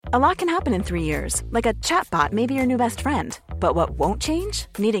A lot can happen in 3 years, like a chatbot may be your new best friend. But what won't change?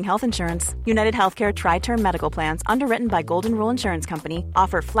 Needing health insurance. United Healthcare Tri-Term Medical Plans, underwritten by Golden Rule Insurance Company,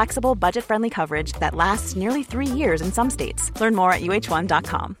 offer flexible, budget-friendly coverage that lasts nearly 3 years in some states. Learn more at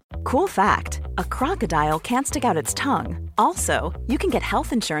uh1.com. Cool fact, a crocodile can't stick out its tongue. Also, you can get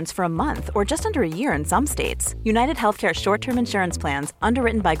health insurance for a month or just under a year in some states. United Healthcare short-term insurance plans,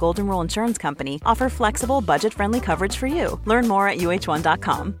 underwritten by Golden Rule Insurance Company, offer flexible, budget-friendly coverage for you. Learn more at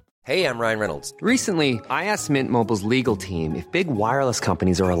uh1.com. Hey, I'm Ryan Reynolds. Recently, I asked Mint Mobile's legal team if big wireless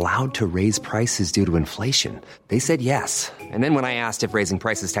companies are allowed to raise prices due to inflation. They said yes. And then when I asked if raising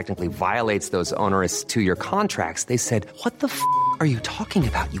prices technically violates those onerous 2-year contracts, they said, "What the f*** are you talking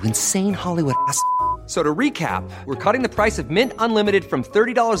about, you insane Hollywood ass?" So to recap, we're cutting the price of Mint Unlimited from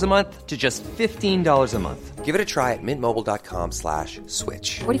 $30 a month to just $15 a month. Give it a try at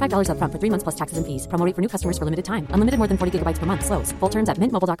mintmobile.com/switch. $45 up front for 3 months plus taxes and fees. Promo rate for new customers for limited time. Unlimited more than 40 gigabytes per month. Slows full terms at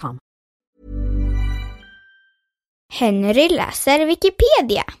mintmobile.com. Henry läser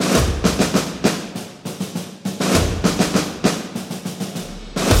Wikipedia.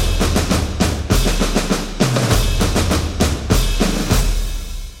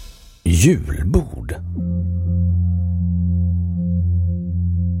 Julbord.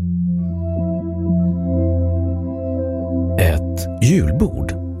 Ett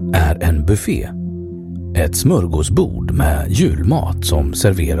julbord är en buffé. Ett smörgåsbord med julmat som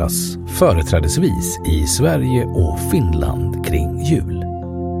serveras företrädesvis i Sverige och Finland kring jul.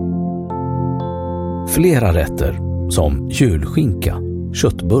 Flera rätter som julskinka,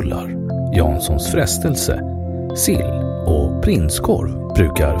 köttbullar, Janssons frestelse, sill och prinskorv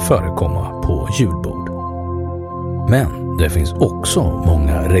brukar förekomma på julbord. Men det finns också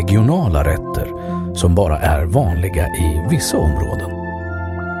många regionala rätter som bara är vanliga i vissa områden.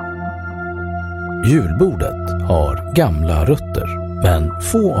 Julbordet har gamla rötter, men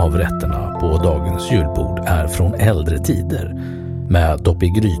få av rätterna på dagens julbord är från äldre tider, med dopp i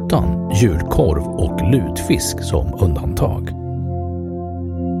grytan, julkorv och lutfisk som undantag.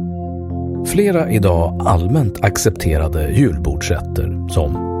 Flera idag allmänt accepterade julbordsrätter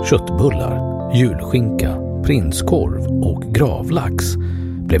som köttbullar, julskinka, prinskorv och gravlax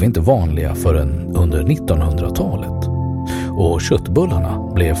blev inte vanliga förrän under 1900-talet. Och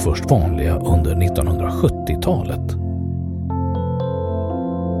köttbullarna blev först vanliga under 1970-talet.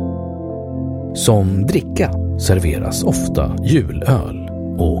 Som dricka serveras ofta julöl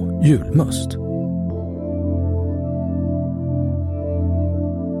och julmust.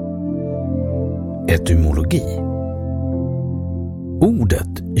 Etymologi.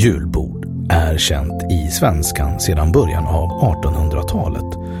 Ordet julbord är känt i svenskan sedan början av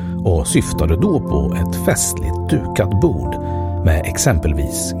 1800-talet och syftade då på ett festligt dukat bord med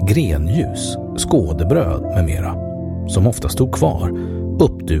exempelvis grenljus, skådebröd med mera, som ofta stod kvar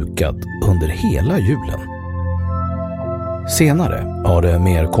uppdukad under hela julen. Senare har det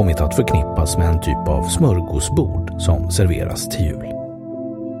mer kommit att förknippas med en typ av smörgåsbord som serveras till jul.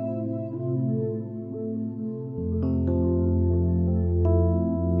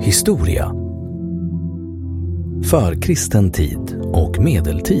 Historia. Förkristen tid och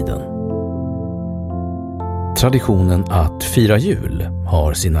medeltiden. Traditionen att fira jul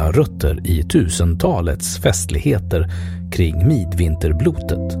har sina rötter i tusentalets festligheter kring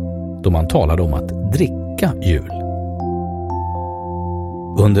midvinterblotet, då man talade om att dricka jul.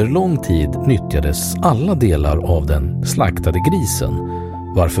 Under lång tid nyttjades alla delar av den slaktade grisen,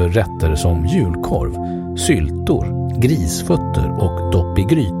 varför rätter som julkorv, syltor, grisfötter och dopp i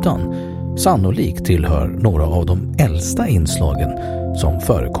grytan sannolikt tillhör några av de äldsta inslagen som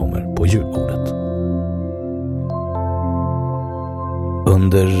förekommer på julbordet.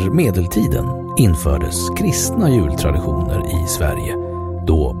 Under medeltiden infördes kristna jultraditioner i Sverige,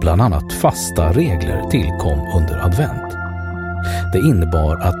 då bland annat fasta regler tillkom under advent. Det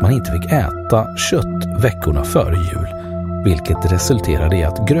innebar att man inte fick äta kött veckorna före jul, vilket resulterade i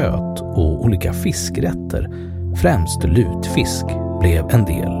att gröt och olika fiskrätter, främst lutfisk, blev en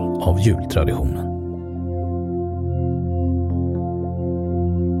del av jultraditionen.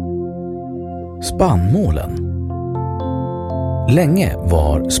 Spannmålen. Länge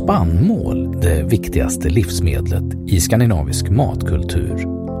var spannmål det viktigaste livsmedlet i skandinavisk matkultur,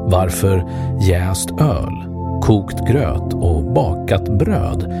 varför jäst öl, kokt gröt och bakat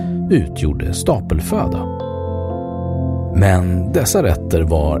bröd utgjorde stapelföda. Men dessa rätter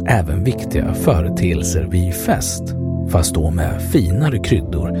var även viktiga företeelser vid fest, fast då med finare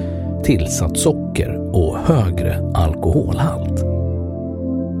kryddor, tillsatt socker och högre alkoholhalt.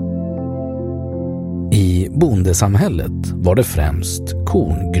 I bondesamhället var det främst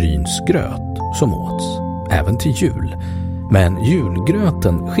korngrynsgröt som åts, även till jul, Men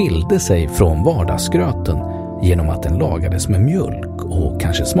julgröten skilde sig från vardagsgröten genom att den lagades med mjölk och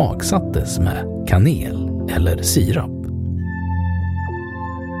kanske smaksattes med kanel eller sirap.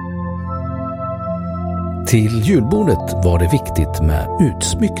 Till julbordet var det viktigt med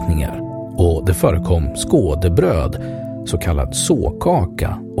utsmyckningar och det förekom skådebröd, så kallad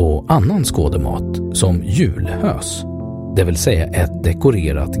såkaka och annan skådemat som julhös, det vill säga ett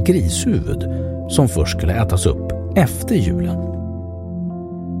dekorerat grishuvud som först skulle ätas upp efter julen.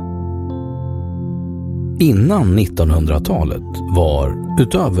 Innan 1900-talet var,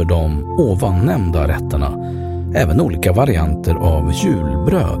 utöver de ovan nämnda rätterna, även olika varianter av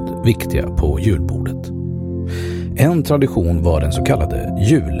julbröd viktiga på julbordet. En tradition var den så kallade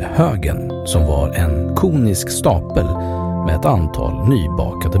julhögen, som var en konisk stapel med ett antal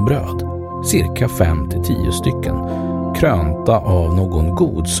nybakade bröd, cirka 5-10 stycken, krönta av någon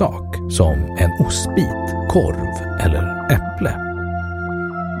god sak som en ostbit, korv eller äpple.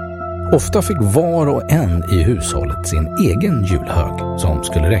 Ofta fick var och en i hushållet sin egen julhög som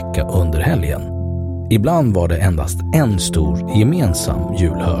skulle räcka under helgen. Ibland var det endast en stor gemensam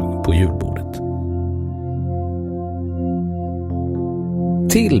julhög på julbordet.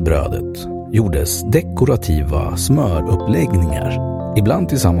 Till brödet gjordes dekorativa smöruppläggningar, ibland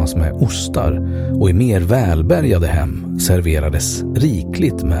tillsammans med ostar, och i mer välbärgade hem serverades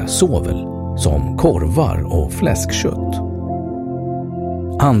rikligt med sovel som korvar och fläskkött.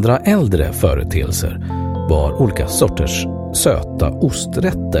 Andra äldre företeelser var olika sorters söta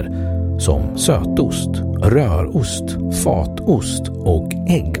osträtter som sötost, rörost, fatost och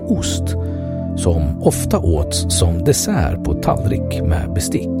äggost, som ofta åts som dessert på tallrik med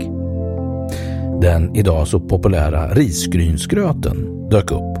bestick. Den idag så populära risgrynsgröten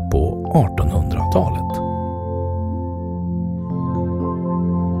dök upp på 1800-talet.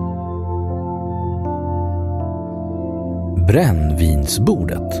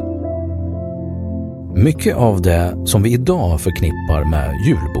 Brännvinsbordet. Mycket av det som vi idag förknippar med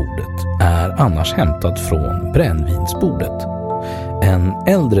julbordet är annars hämtat från brännvinsbordet. En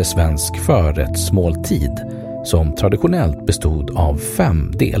äldre svensk förrättsmåltid som traditionellt bestod av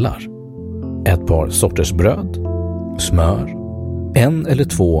 5 delar. Ett par sorters bröd, smör, 1 eller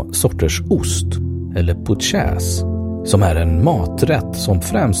 2 sorters ost eller poutchäs, som är en maträtt som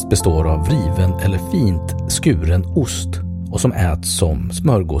främst består av riven eller fint skuren ost och som äts som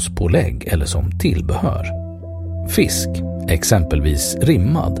smörgåspålägg eller som tillbehör. Fisk, exempelvis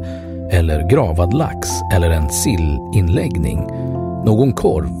rimmad eller gravad lax eller en sillinläggning, någon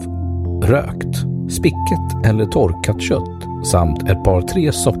korv, rökt, spicket eller torkat kött samt ett par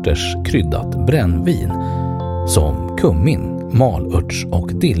 3 sorters kryddat brännvin som kummin, malörts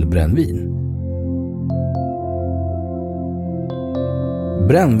och dillbrännvin.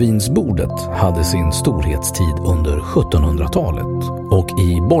 Brännvinsbordet hade sin storhetstid under 1700-talet och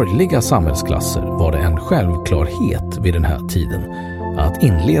i borgerliga samhällsklasser var det en självklarhet vid den här tiden att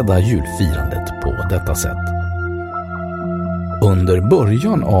inleda julfirandet på detta sätt. Under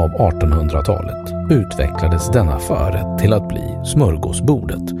början av 1800-talet utvecklades denna förrätt till att bli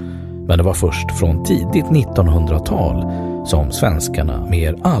smörgåsbordet, men det var först från tidigt 1900-tal som svenskarna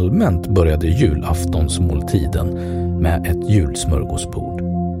mer allmänt började julaftonsmåltiden med ett julsmörgåsbord,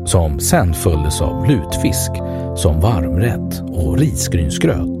 som sen följdes av lutfisk som varmrätt och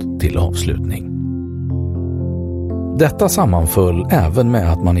risgrynsgröt till avslutning. Detta sammanföll även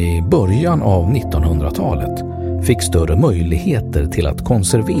med att man i början av 1900-talet fick större möjligheter till att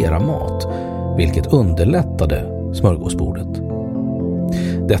konservera mat, vilket underlättade smörgåsbordet.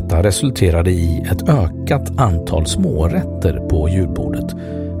 Detta resulterade i ett ökat antal smårätter på julbordet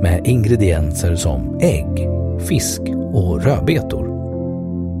med ingredienser som ägg, fisk och rödbetor.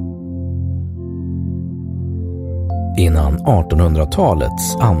 Innan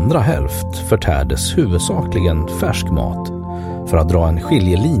 1800-talets andra hälft förtärdes huvudsakligen färsk mat för att dra en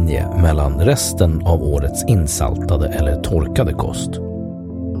skiljelinje mellan resten av årets insaltade eller torkade kost.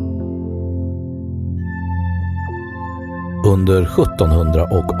 Under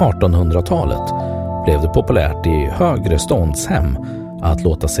 1700- och 1800-talet blev det populärt i högre ståndshem att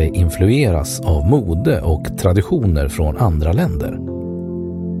låta sig influeras av mode och traditioner från andra länder.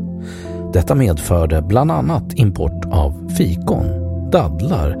 Detta medförde bland annat import av fikon,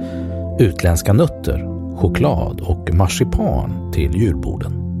 dadlar, utländska nötter, choklad och marsipan till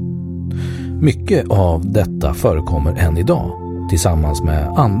julborden. Mycket av detta förekommer än idag tillsammans med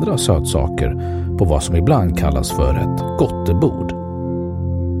andra sötsaker på vad som ibland kallas för ett gottebord.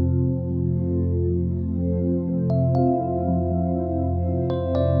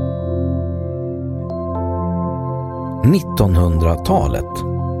 –1900-talet.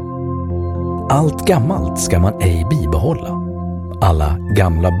 Allt gammalt ska man ej bibehålla. Alla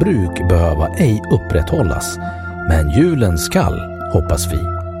gamla bruk behöva ej upprätthållas, men julen skall, hoppas vi,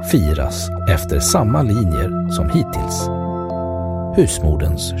 firas efter samma linjer som hittills.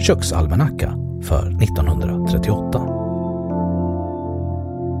 Husmodens köksalmanacka för 1938.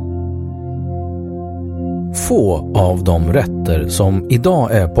 Få av de rätter som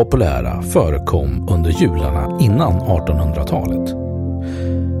idag är populära förekom under jularna innan 1800-talet.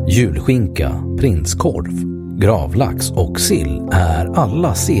 Julskinka, prinskorv, gravlax och sill är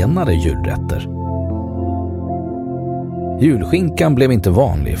alla senare julrätter. Julskinkan blev inte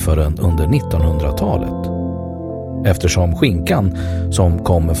vanlig förrän under 1900-talet. Eftersom skinkan, som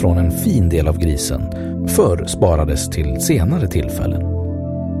kommer från en fin del av grisen, förr sparades till senare tillfällen.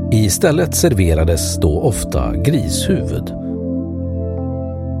 Istället serverades då ofta grishuvud.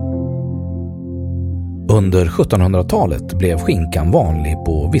 Under 1700-talet blev skinkan vanlig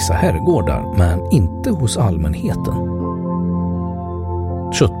på vissa herrgårdar, men inte hos allmänheten.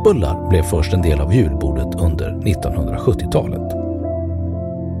 Köttbullar blev först en del av julbordet under 1970-talet.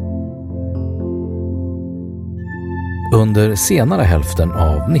 Under senare hälften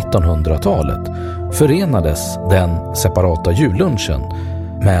av 1900-talet förenades den separata jullunchen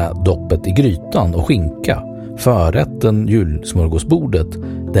med doppet i grytan och skinka, förrätten julsmörgåsbordet,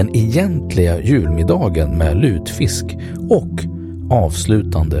 den egentliga julmiddagen med lutfisk och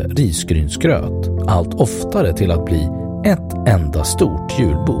avslutande risgrynsgröt allt oftare till att bli ett enda stort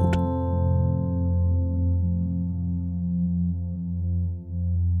julbord.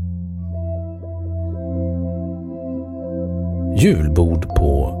 Julbord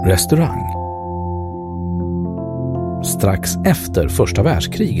på restaurang. Strax efter första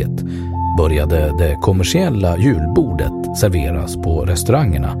världskriget började det kommersiella julbordet serveras på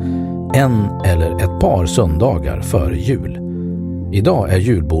restaurangerna en eller ett par söndagar före jul. Idag är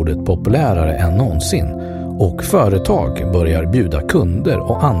julbordet populärare än någonsin och företag börjar bjuda kunder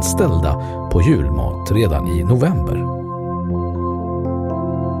och anställda på julmat redan i november.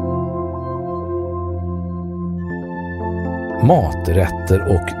 Maträtter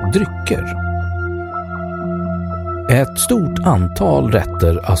och drycker. Ett stort antal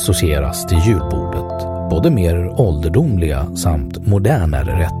rätter associeras till julbordet, både mer ålderdomliga samt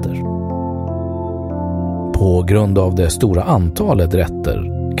modernare rätter. På grund av det stora antalet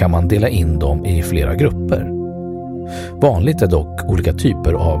rätter kan man dela in dem i flera grupper. Vanligt är dock olika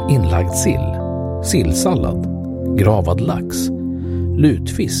typer av inlagd sill, sillsallad, gravad lax,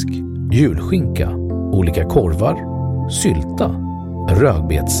 lutfisk, julskinka, olika korvar, sylta,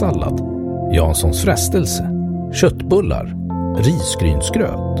 rödbetssallad, Janssons frestelse, köttbullar,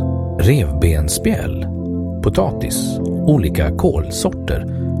 risgrynsgröt, revbensspjäll, potatis, olika kålsorter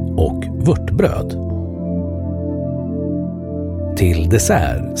och vörtbröd. Till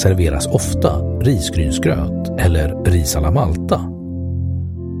dessert serveras ofta risgrynsgröt eller ris alla Malta.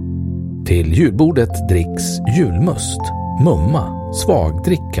 Till julbordet dricks julmust, mumma,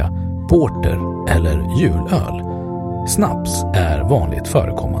 svagdricka, porter eller julöl. Snaps är vanligt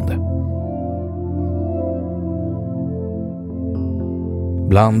förekommande.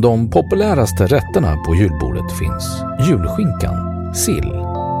 Bland de populäraste rätterna på julbordet finns julskinkan, sill,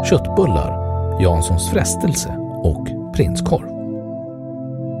 köttbullar, Janssons frestelse och prinskorv.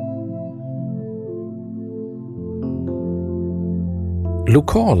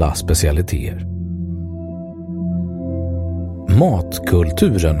 Lokala specialiteter.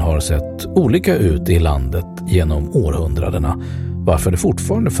 Matkulturen har sett olika ut i landet genom århundradena, varför det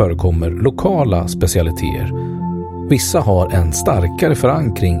fortfarande förekommer lokala specialiteter. Vissa har en starkare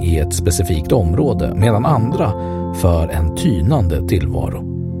förankring i ett specifikt område, medan andra för en tynande tillvaro.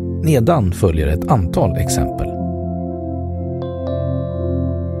 Nedan följer ett antal exempel.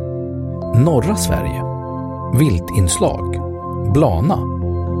 Norra Sverige. Viltinslag, blana,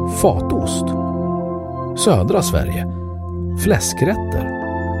 fatost. Södra Sverige. Fläskrätter.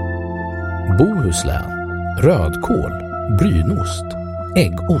 Bohuslän, rödkål, brynost,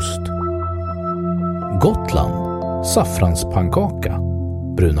 äggost. Gotland, saffranspannkaka,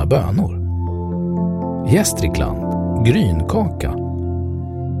 bruna bönor. Gästrikland, grynkaka.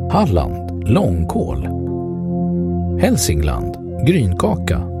 Halland, långkål. Hälsingland,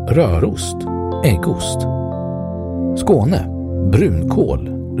 grynkaka, rörost, äggost. Skåne, brunkål,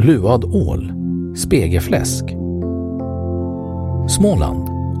 luad ål, spegefläsk. Småland,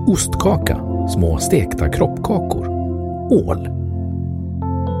 ostkaka, små stekta kroppkakor, ål.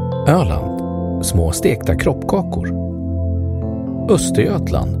 Öland, små stekta kroppkakor.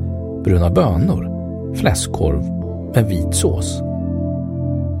 Östergötland, bruna bönor, fläskkorv med vit sås.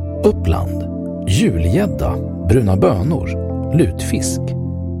 Uppland, julgädda, bruna bönor, lutfisk.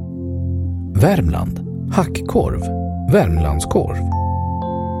 Värmland, hackkorv, Värmlandskorv.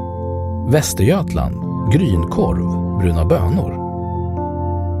 Västergötland, grynkorv, bruna bönor.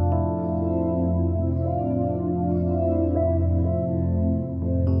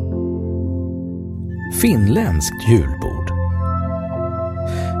 Finländskt julbord.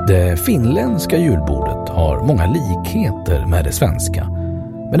 Det finländska julbordet har många likheter med det svenska,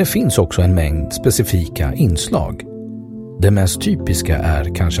 men det finns också en mängd specifika inslag. Det mest typiska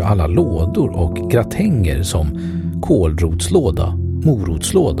är kanske alla lådor och gratänger som kålrotslåda,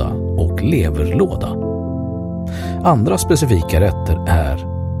 morotslåda och leverlåda. Andra specifika rätter är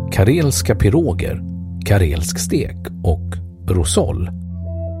karelska piroger, karelsk stek och rosol.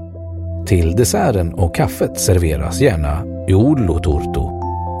 Till desserten och kaffet serveras gärna joulutortu,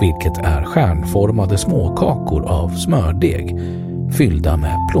 vilket är stjärnformade småkakor av smördeg fyllda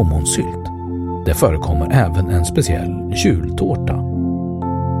med plommonsylt. Det förekommer även en speciell jultårta.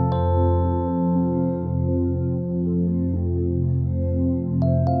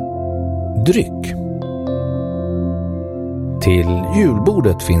 Dryck. Till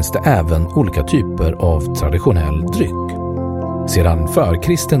julbordet finns det även olika typer av traditionell dryck. Sedan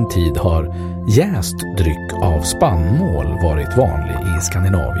förkristen tid har jäst dryck av spannmål varit vanlig i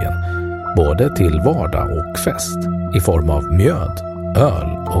Skandinavien, både till vardag och fest, i form av mjöd,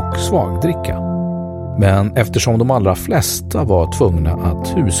 öl och svagdricka. Men eftersom de allra flesta var tvungna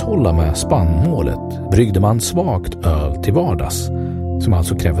att hushålla med spannmålet bryggde man svagt öl till vardags, som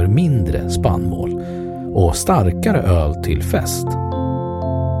alltså kräver mindre spannmål, och starkare öl till fest.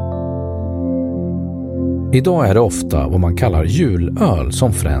 Idag är det ofta vad man kallar julöl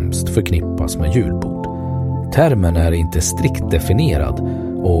som främst förknippas med julbord. Termen är inte strikt definierad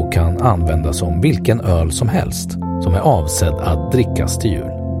och kan användas som vilken öl som helst som är avsedd att drickas till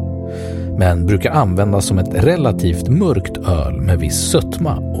jul, men brukar användas som ett relativt mörkt öl med viss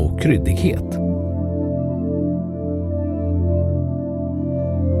sötma och kryddighet.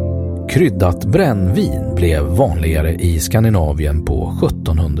 Kryddat brännvin blev vanligare i Skandinavien på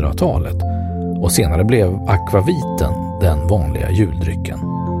 1700-talet och senare blev akvaviten den vanliga juldrycken.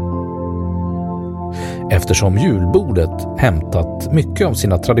 Eftersom julbordet hämtat mycket av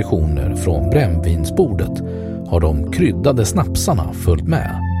sina traditioner från brännvinsbordet har de kryddade snapsarna följt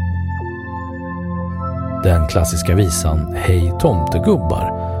med. Den klassiska visan Hej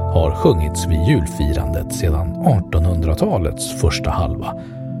tomtegubbar har sjungits vid julfirandet sedan 1800-talets första halva,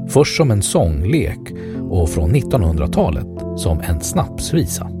 först som en sånglek och från 1900-talet som en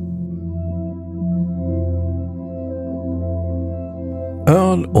snapsvisa.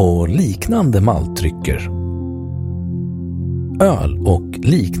 Öl och liknande maltdrycker. Öl och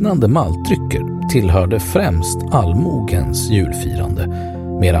liknande maltdrycker tillhörde främst allmogens julfirande,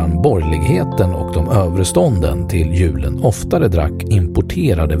 medan borgerligheten och de övre stånden till julen oftare drack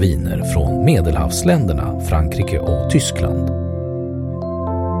importerade viner från Medelhavsländerna, Frankrike och Tyskland.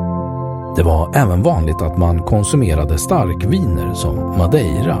 Det var även vanligt att man konsumerade starkviner som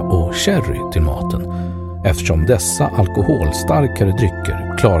Madeira och sherry till maten, eftersom dessa alkoholstarkare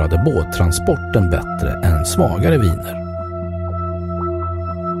drycker klarade båttransporten bättre än svagare viner.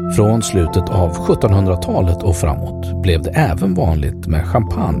 Från slutet av 1700-talet och framåt blev det även vanligt med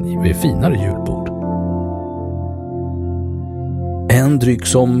champagne vid finare julbord. En dryck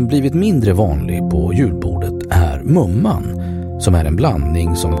som blivit mindre vanlig på julbordet är mumman, som är en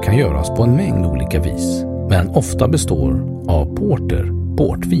blandning som kan göras på en mängd olika vis, men ofta består av porter,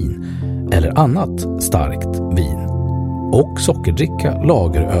 portvin eller annat starkt vin och sockerdricka,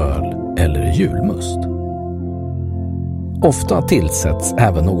 lageröl eller julmust. Ofta tillsätts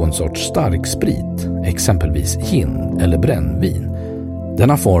även någon sorts stark sprit, exempelvis gin eller brännvin.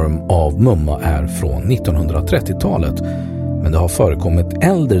 Denna form av mumma är från 1930-talet, men det har förekommit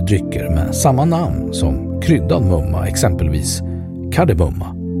äldre drycker med samma namn som kryddad mumma, exempelvis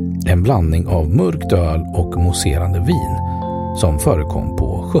kardemumma, en blandning av mörkt öl och mousserande vin som förekom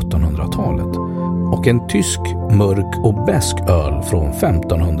på 1700-talet, och en tysk mörk och besk öl från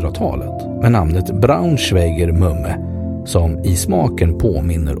 1500-talet med namnet Braunschweiger Mumme, som i smaken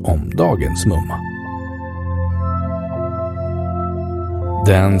påminner om dagens mumma.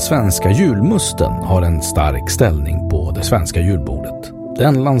 Den svenska julmusten har en stark ställning på det svenska julbordet.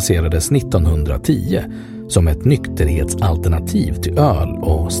 Den lanserades 1910 som ett nykterhetsalternativ till öl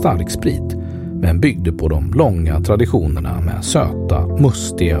och starksprit, men byggde på de långa traditionerna med söta,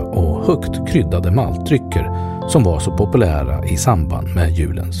 mustiga och högt kryddade maltdrycker som var så populära i samband med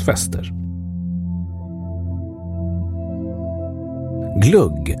julens fester.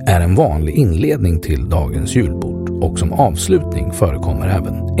 Glögg är en vanlig inledning till dagens julbord, och som avslutning förekommer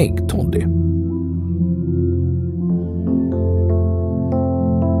även äggtoddy.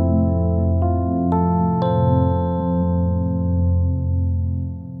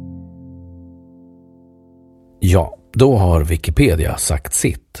 Ja, då har Wikipedia sagt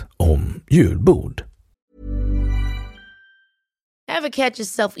sitt om julbord. Ever catch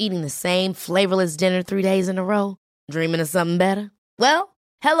yourself eating the same flavorless dinner 3 days in a row? Dreaming of something better? Well,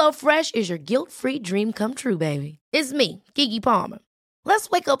 HelloFresh is your guilt-free dream come true, baby. It's me, Keke Palmer. Let's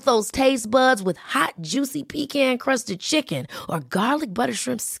wake up those taste buds with hot, juicy pecan-crusted chicken or garlic butter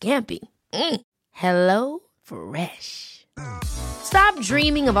shrimp scampi. Hello Fresh. Stop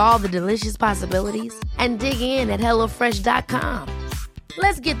dreaming of all the delicious possibilities and dig in at HelloFresh.com.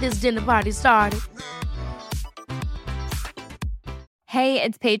 Let's get this dinner party started. Hey,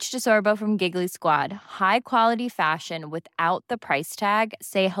 it's Paige DeSorbo from Giggly Squad. High quality fashion without the price tag.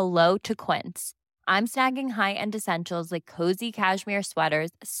 Say hello to Quince. I'm snagging high-end essentials like cozy cashmere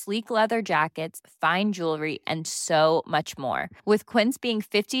sweaters, sleek leather jackets, fine jewelry, and so much more. With Quince being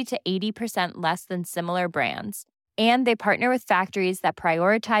 50 to 80% less than similar brands. And they partner with factories that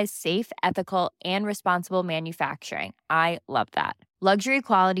prioritize safe, ethical, and responsible manufacturing. I love that. Luxury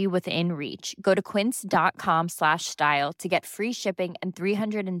quality within reach. Go to quince.com/style to get free shipping and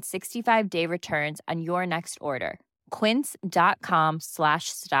 365-day returns on your next order.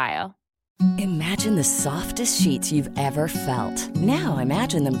 Quince.com/style. Imagine the softest sheets you've ever felt. Now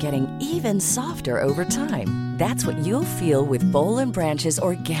imagine them getting even softer over time. That's what you'll feel with Boll & Branch's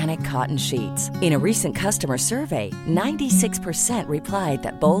organic cotton sheets. In a recent customer survey, 96% replied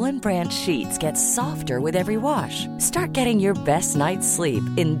that Boll & Branch sheets get softer with every wash. Start getting your best night's sleep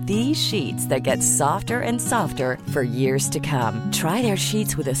in these sheets that get softer and softer for years to come. Try their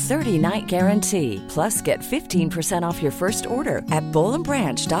sheets with a 30-night guarantee. Plus, get 15% off your first order at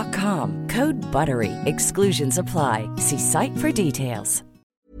bollandbranch.com. Code BUTTERY. Exclusions apply. See site for details.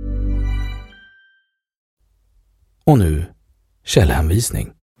 Och nu,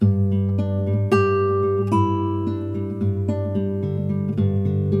 källhänvisning.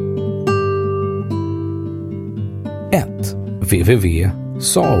 1.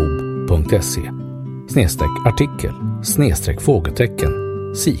 www.saob.se/artikel/frågetecken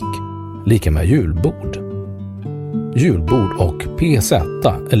sik lika med julbord. Julbord och PZ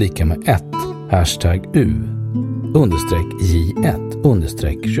är lika med 1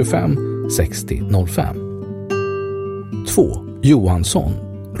 #U_J1_256005. 2. Johansson,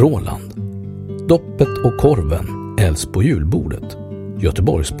 Roland. Doppet och korven älls på julbordet.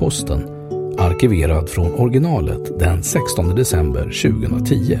 Göteborgs-Posten. Arkiverad från originalet den 16 december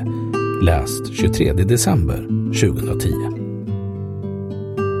 2010. Läst 23 december 2010.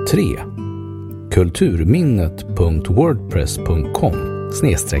 3.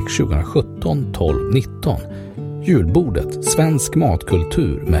 kulturminnet.wordpress.com/2017-12-19. Julbordet, svensk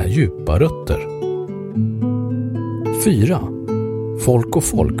matkultur med djupa rötter. 4.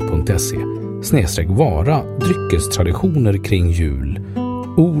 folkofolk.se/vara dryckestraditioner kring jul,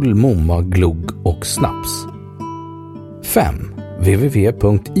 ol, momma, glugg och snaps. 5.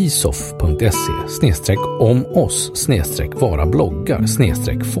 www.isof.se/om-oss/vara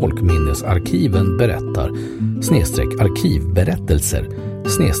bloggar folkminnesarkiven berättar arkivberättelser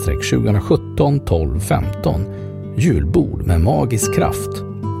 2017-12-15 julbord med magisk kraft.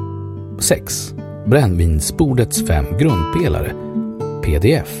 6. Brännvinsbordets 5 grundpelare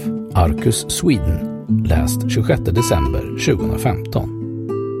PDF Arcus Sweden läst 26 december 2015.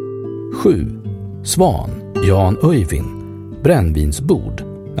 7. Svan, Jan Öyvind Brännvinsbord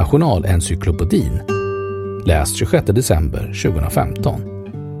Nationalencyklopedin läst 26 december 2015.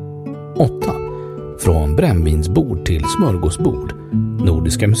 8. Från brännvinsbord till smörgåsbord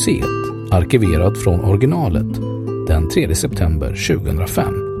Nordiska museet arkiverad från originalet den 3 september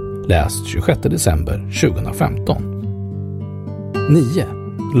 2005 läst 26 december 2015. 9.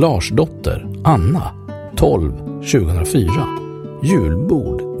 Larsdotter Anna 12 2004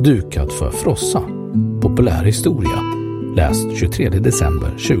 julbord dukat för frossa populär historia läst 23 december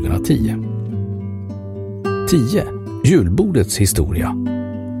 2010. 10. Julbordets historia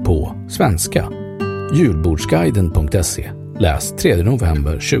på svenska julbordsguiden.se läst 3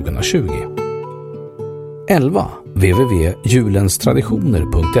 november 2020. 11.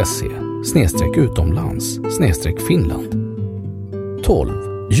 www.julenstraditioner.se/utomlands/Finland. 12.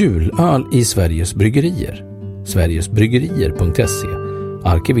 Julöl i Sveriges bryggerier sverigesbryggerier.se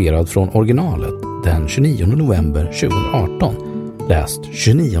arkiverad från originalet den 29 november 2018 läst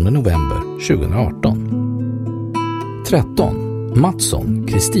 29 november 2018. 13. Mattsson,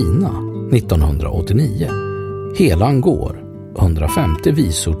 Kristina 1989 Helan går 150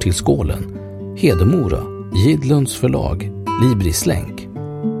 visor till skålen Hedemora, Gidlunds förlag Libris länk.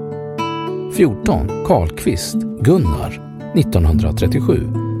 14. Karlqvist, Gunnar 1937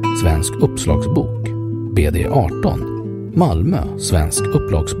 Svensk uppslagsbok BD 18 Malmö Svensk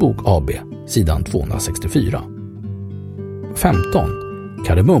Upplagsbok AB, sidan 264. 15.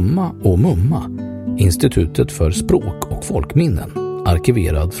 Kardemumma och Mumma, Institutet för språk och folkminnen,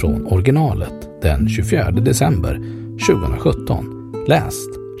 arkiverad från originalet den 24 december 2017. Läst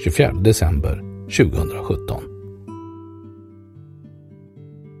 24 december 2017.